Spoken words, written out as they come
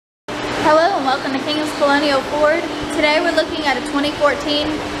Hello and welcome to King's Colonial Ford. Today we're looking at a 2014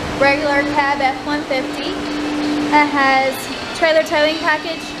 regular cab F-150 that has trailer towing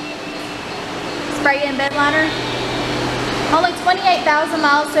package, spray-in bed liner. Only 28,000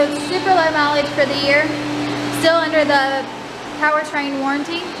 miles, so it's super low mileage for the year. Still under the powertrain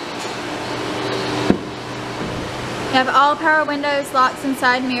warranty. You have all power windows, locks and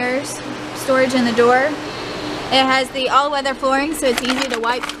side mirrors, storage in the door. It has the all-weather flooring, so it's easy to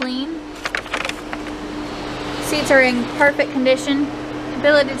wipe clean. Seats are in perfect condition.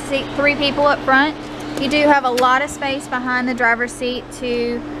 Ability to seat 3 people up front. You do have a lot of space behind the driver's seat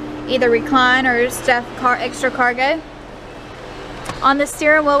to either recline or stuff extra cargo. On the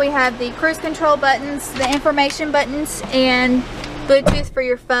steering wheel we have the cruise control buttons, the information buttons, and Bluetooth for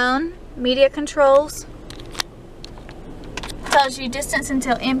your phone, media controls. Tells you distance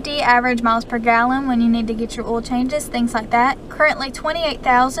until empty, average miles per gallon when you need to get your oil changes, things like that. Currently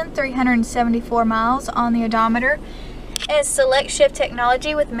 28,374 miles on the odometer. It's select shift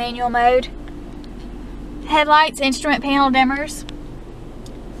technology with manual mode. Headlights, instrument panel dimmers.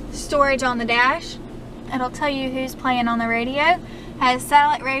 Storage on the dash. It'll tell you who's playing on the radio. Has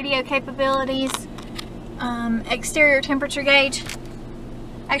satellite radio capabilities. Exterior temperature gauge.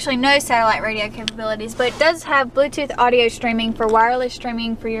 Actually no satellite radio capabilities, but it does have Bluetooth audio streaming for wireless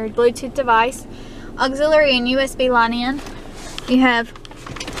streaming for your Bluetooth device, auxiliary and USB line in. You have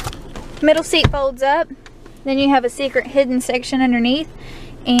middle seat folds up, then you have a secret hidden section underneath,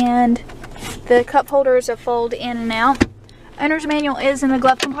 and the cup holders are fold in and out. Owner's manual is in the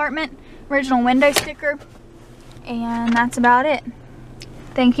glove compartment, original window sticker, and that's about it.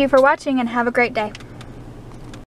 Thank you for watching and have a great day.